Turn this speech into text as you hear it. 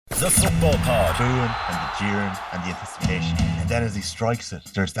The Football Pod. Booing and the jeering and the anticipation. And then as he strikes it,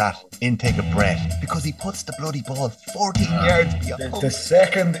 there's that intake of breath. Because he puts the bloody ball 14 yards beyond. The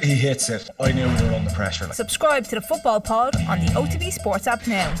second he hits it, I knew we were under pressure. Subscribe to The Football Pod on the OTB Sports app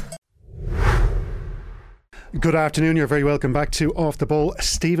now. Good afternoon, you're very welcome back to Off the Ball.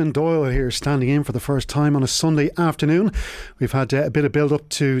 Stephen Doyle here, standing in for the first time on a Sunday afternoon. We've had a bit of build up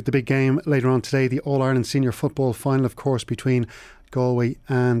to the big game later on today, the All-Ireland Senior Football Final, of course, between Galway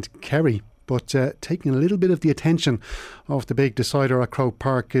and Kerry. But taking a little bit of the attention of the big decider at Croke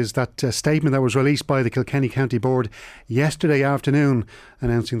Park is that statement that was released by the Kilkenny County Board yesterday afternoon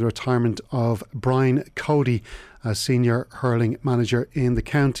announcing the retirement of Brian Cody as senior hurling manager in the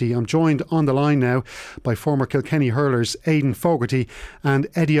county. I'm joined on the line now by former Kilkenny hurlers Aidan Fogarty and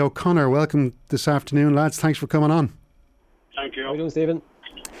Eddie O'Connor. Welcome this afternoon, lads. Thanks for coming on. Thank you. How are you doing, Stephen?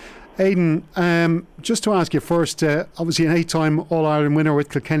 Aidan, just to ask you first, obviously an 8-time All-Ireland winner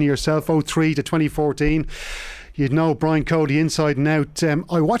with Kilkenny yourself, 03 to 2014. You'd know Brian Cody inside and out.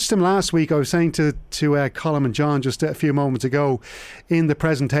 I watched him last week. I was saying to Colm and John just a few moments ago in the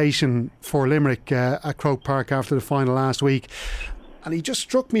presentation for Limerick at Croke Park after the final last week. And he just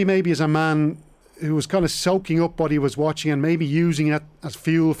struck me maybe as a man who was kind of soaking up what he was watching and maybe using it as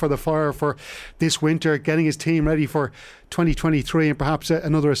fuel for the fire for this winter, getting his team ready for 2023 and perhaps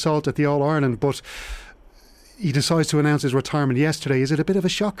another assault at the All-Ireland. But he decides to announce his retirement yesterday. Is it a bit of a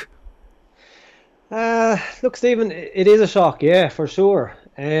shock? Look, Stephen, it is a shock, yeah, for sure.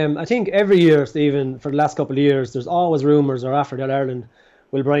 I think every year, Stephen, for the last couple of years, there's always rumours or after that Ireland,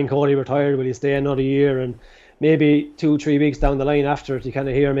 will Brian Cody retire? Will he stay another year? And maybe 2-3 weeks down the line after it, you kind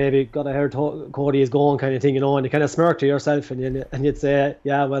of hear maybe, God, I heard Cody is going kind of thing, and you kind of smirk to yourself and you'd say,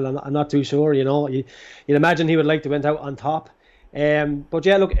 yeah, well, I'm not too sure, You'd imagine he would like to went out on top. But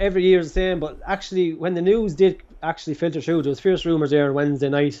yeah, look, every year is the same. But actually, when the news did actually filter through, there was fierce rumours there on Wednesday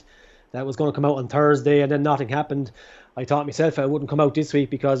night that was going to come out on Thursday, and then nothing happened. I thought myself it wouldn't come out this week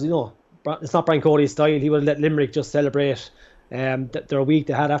because, it's not Brian Cody's style. He would have let Limerick just celebrate their week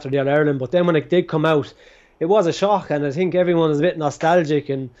they had after the All-Ireland. But then when it did come out, it was a shock, and I think everyone was a bit nostalgic.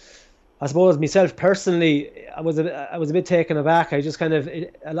 And I suppose myself personally, I was a bit taken aback. I just kind of,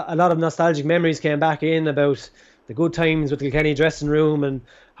 a lot of nostalgic memories came back in about the good times with the Kilkenny dressing room and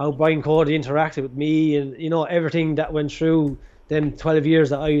how Brian Cody interacted with me and, everything that went through them 12 years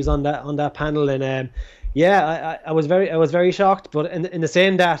that I was on that panel. And I was very shocked, but in the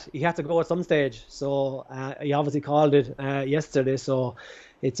saying that, he had to go at some stage, so he obviously called it yesterday. So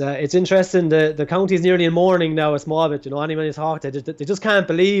it's interesting. The county's nearly in mourning now, a small bit. Anyone you talk to, they just can't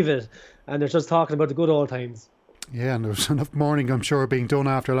believe it, and they're just talking about the good old times. Yeah, and there was enough mourning, I'm sure, being done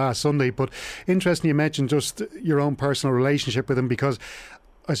after last Sunday. But interesting you mentioned just your own personal relationship with him, because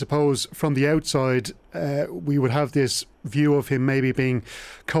I suppose from the outside we would have this view of him maybe being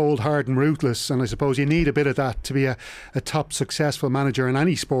cold, hard and ruthless, and I suppose you need a bit of that to be a top successful manager in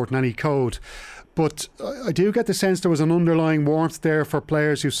any sport and any code. But I do get the sense there was an underlying warmth there for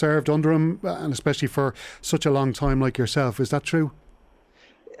players who served under him, and especially for such a long time like yourself. Is that true?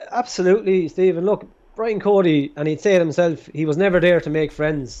 Absolutely, Stephen. Look, Brian Cody, and he'd say it himself, he was never there to make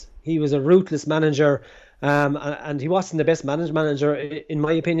friends. He was a ruthless manager. And he wasn't the best manager, in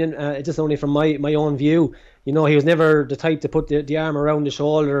my opinion, just only from my own view. He was never the type to put the arm around the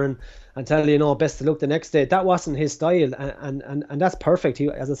shoulder and tell best to look the next day. That wasn't his style, and that's perfect.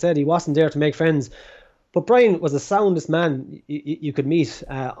 As I said, he wasn't there to make friends. But Brian was the soundest man you could meet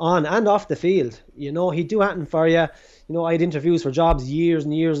on and off the field. He'd do anything for you. I had interviews for jobs years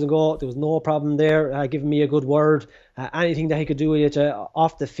and years ago. There was no problem there, giving me a good word. Anything that he could do with you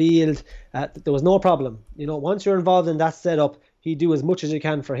off the field, there was no problem. Once you're involved in that setup, he'd do as much as you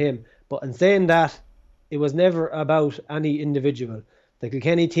can for him. But in saying that, it was never about any individual. The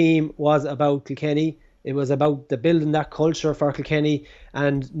Kilkenny team was about Kilkenny. It was about the building that culture for Kilkenny,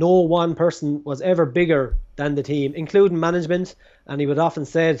 and no one person was ever bigger than the team, including management. And he would often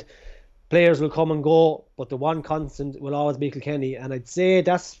said, players will come and go, but the one constant will always be Kilkenny. And I'd say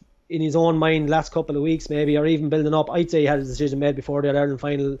that's in his own mind last couple of weeks maybe, or even building up. I'd say he had a decision made before the Ireland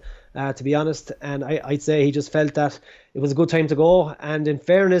final, to be honest. And I'd say he just felt that it was a good time to go. And in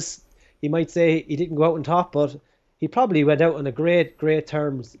fairness, he might say he didn't go out on top, but he probably went out on a great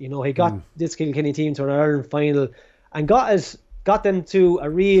terms. He got this Kilkenny team to an Ireland final and got them to a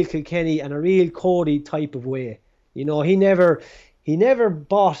real Kilkenny and a real Cody type of way. He never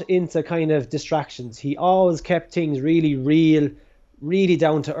bought into kind of distractions. He always kept things really real, really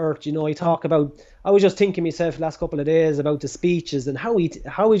down to earth. He talked about, I was just thinking myself last couple of days about the speeches and how he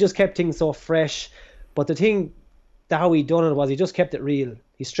just kept things so fresh. But the thing that how he done it was he just kept it real.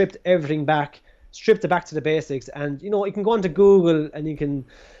 He stripped everything back, stripped it back to the basics. And, you can go onto Google and you can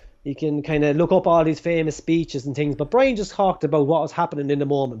you can kind of look up all these famous speeches and things, but Brian just talked about what was happening in the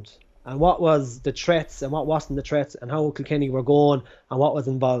moment and what was the threats and what wasn't the threats and how Kilkenny were going and what was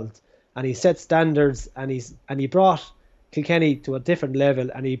involved. And he set standards, and he brought Kilkenny to a different level,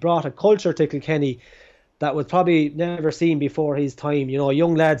 and he brought a culture to Kilkenny that was probably never seen before his time. You know,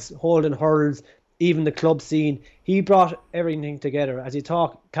 young lads holding hurls, even the club scene. He brought everything together. As you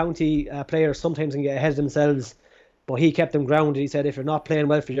talk, county players sometimes can get ahead of themselves, but he kept them grounded. He said, if you're not playing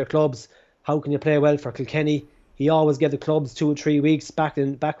well for your clubs, how can you play well for Kilkenny? He always gave the clubs 2 or 3 weeks back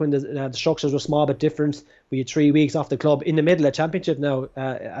when the structures were small but different. We had 3 weeks off the club in the middle of championship now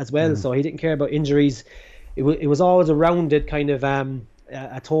as well. So he didn't care about injuries. It was always a rounded kind of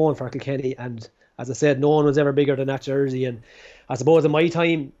a tone for Kilkenny. And as I said, no one was ever bigger than that jersey. And I suppose in my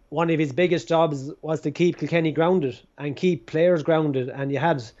time, one of his biggest jobs was to keep Kilkenny grounded and keep players grounded. And you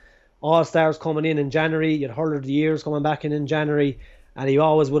had all-stars coming in January. You had hurler of the years coming back in January. And he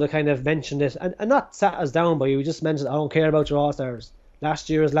always would have kind of mentioned it and not sat us down, but he would just mention, I don't care about your all-stars. Last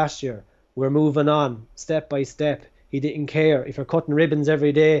year is last year. We're moving on step by step. He didn't care. If you're cutting ribbons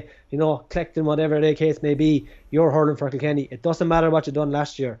every day, you know, collecting whatever the case may be, you're hurling for Kilkenny. It doesn't matter what you've done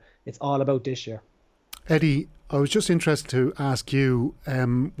last year. It's all about this year. Eddie, I was just interested to ask you,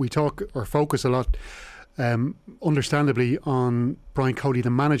 we talk or focus a lot, understandably, on Brian Cody, the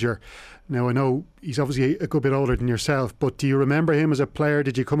manager. Now, I know he's obviously a good bit older than yourself, but do you remember him as a player?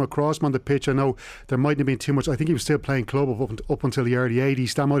 Did you come across him on the pitch? I know there mightn't have been too much. I think he was still playing club up until the early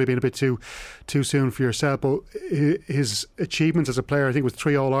 80s. That might have been a bit too soon for yourself, but his achievements as a player, I think, was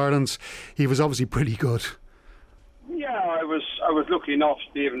 3 All-Irelands. He was obviously pretty good. Yeah, I was lucky enough,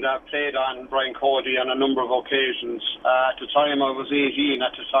 Stephen, to have played on Brian Cody on a number of occasions. At the time, I was 18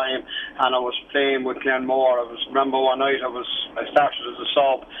 at the time, and I was playing with Glenmore. Remember one night I started as a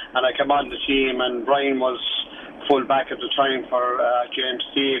sub, and I came on the team, and Brian was full back at the time for James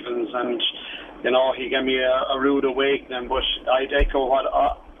Stevens, and you know, he gave me a rude awakening. But I'd echo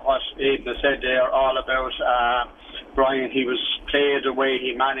what Aidan said there, all about Brian. He was played the way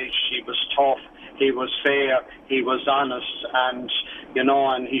he managed. He was tough. He was fair, he was honest, and you know,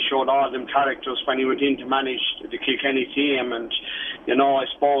 and he showed all them characters when he went in to manage the Kilkenny team. And you know, I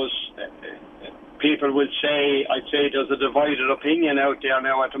suppose people will say, I'd say there's a divided opinion out there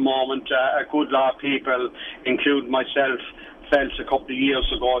now at the moment. A good lot of people, including myself, felt a couple of years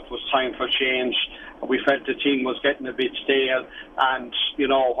ago it was time for change. We felt the team was getting a bit stale, and you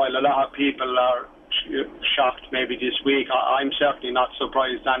know, while a lot of people are shocked maybe this week, I'm certainly not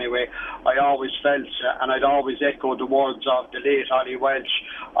surprised anyway. I always felt, and I'd always echo the words of the late Ollie Welch.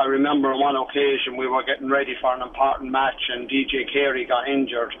 I remember on one occasion we were getting ready for an important match and DJ Carey got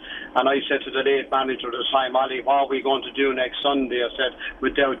injured, and I said to the late manager at the time, Ollie, what are we going to do next Sunday? I said,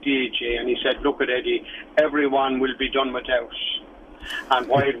 without DJ. And he said, look at Eddie, everyone will be done without. And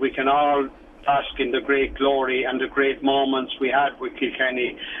while we can all bask in the great glory and the great moments we had with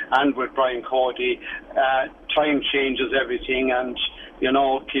Kilkenny and with Brian Cody, time changes everything, and you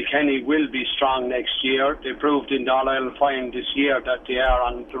know, Kilkenny will be strong next year. They proved in the All-Ireland final this year that they are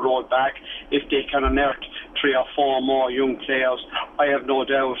on the road back. If they can unearth 3 or 4 more young players, I have no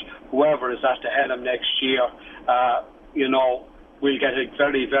doubt whoever is at the helm next year, you know, we'll get a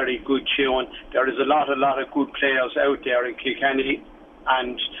very, very good tune. There is a lot of good players out there in Kilkenny.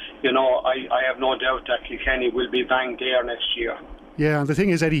 And, you know, I have no doubt that Kilkenny will be bang there next year. Yeah, and the thing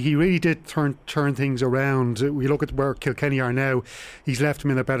is, Eddie, he really did turn things around. We look at where Kilkenny are now. He's left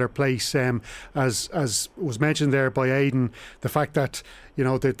them in a better place. As was mentioned there by Aidan, the fact that, you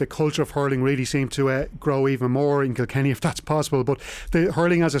know, the culture of hurling really seemed to grow even more in Kilkenny, if that's possible. But the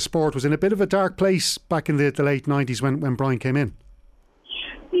hurling as a sport was in a bit of a dark place back in the late 90s when Brian came in.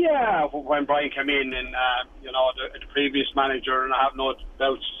 Yeah, when Brian came in, and you know, the previous manager, and I have no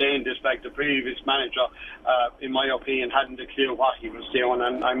doubt saying this, like the previous manager, in my opinion, hadn't a clue what he was doing,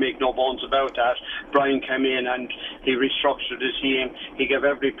 and I make no bones about that. Brian came in and he restructured his team. He gave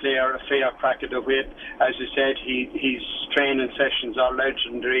every player a fair crack at the whip. As you said, his training sessions are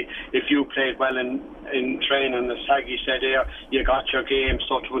legendary. If you played well in training, as Taggy said there, you got your game.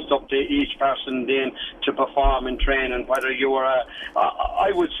 So it was up to each person then to perform in training. Whether you were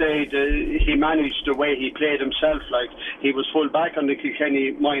I would say he managed the way he played himself. Like, he was full back on the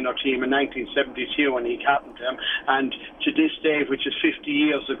Kilkenny minor team in 1972 and he captained them, and to this day, which is 50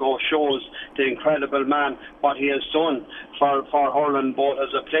 years ago, shows the incredible man, what he has done for hurling, both as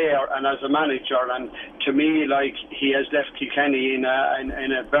a player and as a manager. And to me, like, he has left Kilkenny in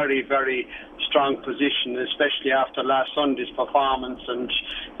a very, very strong position, especially after last Sunday's performance. And,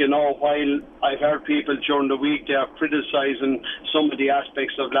 you know, while I've heard people during the week they are criticising some of the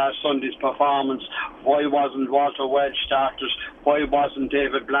aspects of last Sunday's performance, why wasn't Walter Welch starters? Why wasn't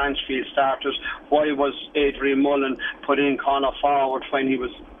David Blanchfield starters? Why was Adrian Mullen put in corner forward when he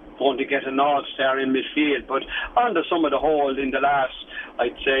was going to get an all-star in midfield? But on the sum of the whole, in the last,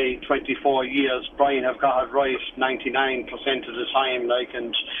 I'd say, 24 years, Brian have got it right 99% of the time,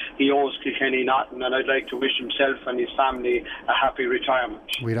 and he owes Kilkenny nothing, and I'd like to wish himself and his family a happy retirement.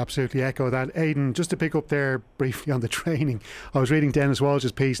 We'd absolutely echo that. Aidan, just to pick up there briefly on the training, I was reading Dennis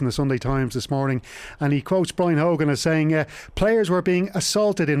Walsh's piece in the Sunday Times this morning, and he quotes Brian Hogan as saying players were being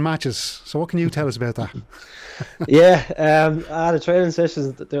assaulted in matches. So what can you tell us about that? Yeah, the training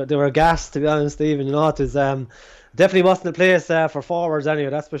sessions, they were gas, to be honest, Stephen. You know, it was definitely wasn't the place for forwards anyway,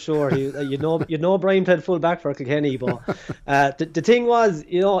 that's for sure. You know Brian played full back for Kilkenny, but the thing was,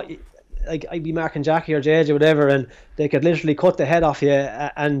 you know, like I'd be marking Jackie or JJ or whatever, and they could literally cut the head off you,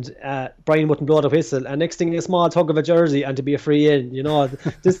 and Brian wouldn't blow the whistle, and next thing, a small tug of a jersey and to be a free in. You know,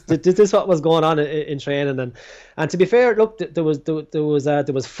 this what was going on in training, and to be fair, look, there was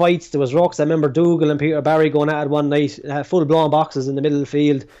fights, there was rucks. I remember Dougal and Peter Barry going at it one night, full blown boxes in the middle of the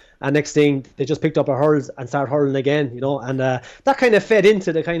field. And next thing, they just picked up our hurls and started hurling again, you know. And that kind of fed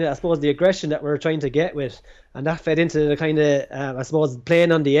into the kind of, I suppose, the aggression that we were trying to get with. And that fed into the kind of, I suppose,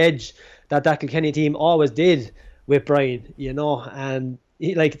 playing on the edge that Kilkenny team always did with Brian, you know. And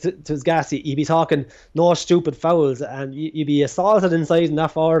he, like, to his gas, he'd be talking no stupid fouls, and you'd be assaulted inside in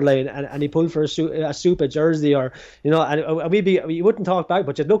that forward line, and he pulled for a stupid jersey, or, you know, and we wouldn't talk back,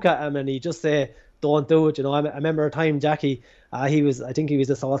 but you'd look at him and he'd just say, don't do it, you know. I remember a time Jackie, I think he was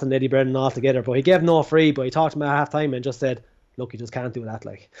assaulting Eddie Brennan altogether, but he gave no free, but he talked to him at half time and just said, look, you just can't do that,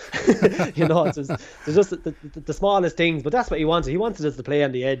 like. You know, it's just the smallest things, but that's what he wanted. He wanted us to play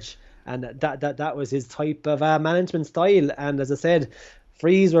on the edge, and that was his type of management style. And as I said,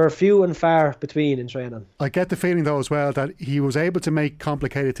 frees were few and far between in training. I get the feeling though as well that he was able to make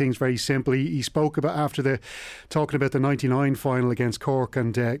complicated things very simple. He spoke about talking about the 99 final against Cork,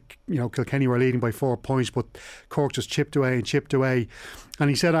 and you know, Kilkenny were leading by 4 points, but Cork just chipped away. And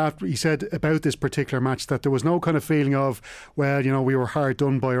he said about this particular match that there was no kind of feeling of, well, you know, we were hard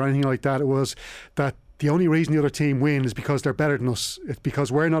done by or anything like that. It was that the only reason the other team win is because they're better than us. It's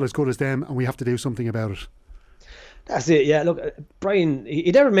because we're not as good as them, and we have to do something about it. That's it, yeah. Look, Brian,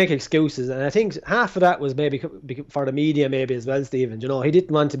 he never make excuses, and I think half of that was maybe for the media, maybe as well, Stephen. You know, he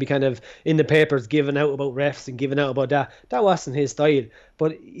didn't want to be kind of in the papers giving out about refs and giving out about that. That wasn't his style,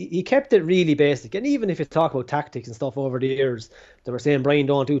 but he kept it really basic. And even if you talk about tactics and stuff over the years, they were saying Brian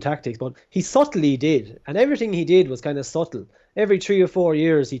don't do tactics, but he subtly did, and everything he did was kind of subtle. Every 3 or 4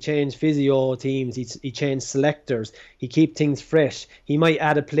 years, he changed physio teams, he changed selectors, he keep things fresh. He might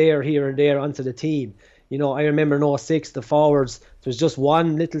add a player here and there onto the team. You know, I remember in 06, the forwards, there was just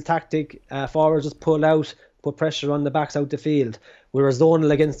one little tactic. Forwards just pull out, put pressure on the backs out the field. We were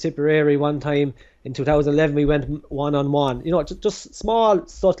zonal against Tipperary one time. In 2011, we went one-on-one. You know, just small,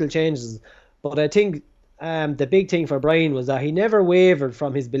 subtle changes. But I think the big thing for Brian was that he never wavered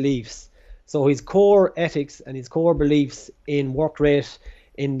from his beliefs. So his core ethics and his core beliefs in work rate,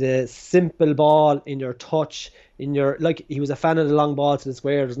 in the simple ball, in your touch, like, he was a fan of the long ball to the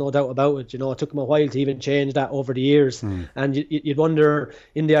square, there's no doubt about it. You know, it took him a while to even change that over the years. And you'd wonder,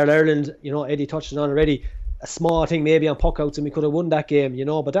 in the All-Ireland, you know, Eddie touched on already, a small thing maybe on puckouts and we could have won that game, you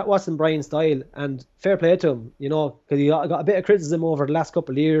know, but that wasn't Brian's style, and fair play to him, you know, because he got a bit of criticism over the last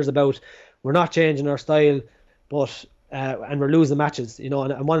couple of years about we're not changing our style, but and we're losing matches, you know,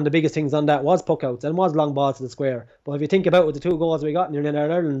 and one of the biggest things on that was puckouts and was long balls to the square. But if you think about it, the 2 goals we got in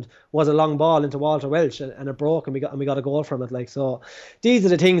Ireland was a long ball into Walter Welch, and it broke, and we got a goal from it. Like, so these are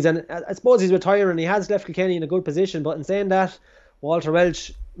the things, and I suppose he's retiring. He has left Kilkenny in a good position, but in saying that, Walter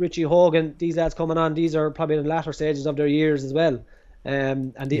Welch, Richie Hogan, these lads coming on, these are probably in the latter stages of their years as well.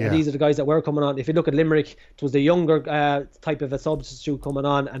 And these are the guys that were coming on. If you look at Limerick, it was the younger type of a substitute coming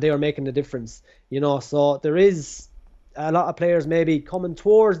on, and they were making the difference, you know. So there is a lot of players maybe coming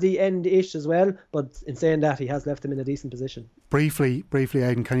towards the end-ish as well, but in saying that, he has left them in a decent position. Briefly,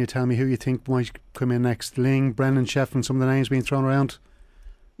 Aidan, can you tell me who you think might come in next? Ling, Brennan, Shefflin, some of the names being thrown around?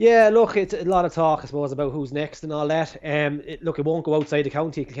 Yeah, look, it's a lot of talk, I suppose, about who's next and all that. It won't go outside the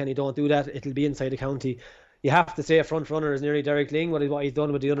county. Kilkenny don't do that. It'll be inside the county. You have to say a front runner is nearly Derek Ling, what he's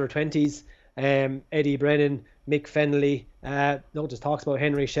done with the under-20s. Eddie Brennan, Mick Fennelly, just talks about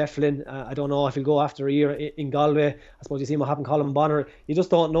Henry Shefflin. I don't know if he'll go after a year in Galway. I suppose you see what happened Colin Bonner. You just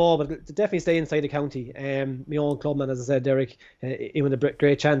don't know, but it'll definitely stay inside the county. My own clubman, as I said, Derek, he with a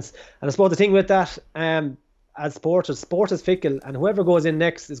great chance. And I suppose the thing with that, as sport is fickle, and whoever goes in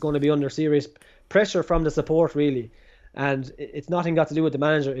next is going to be under serious pressure from the support, really. And it's nothing got to do with the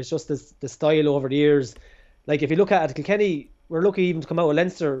manager. It's just the style over the years. Like, if you look at it, Kilkenny, we're lucky even to come out with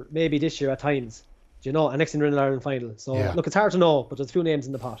Leinster maybe this year at times, and next thing we're in the Ireland final. So look, it's hard to know, but there's a few names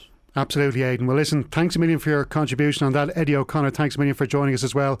in the pot. Absolutely, Aidan. Well, listen, thanks a million for your contribution on that. Eddie O'Connor, thanks a million for joining us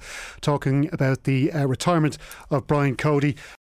as well, talking about the retirement of Brian Cody.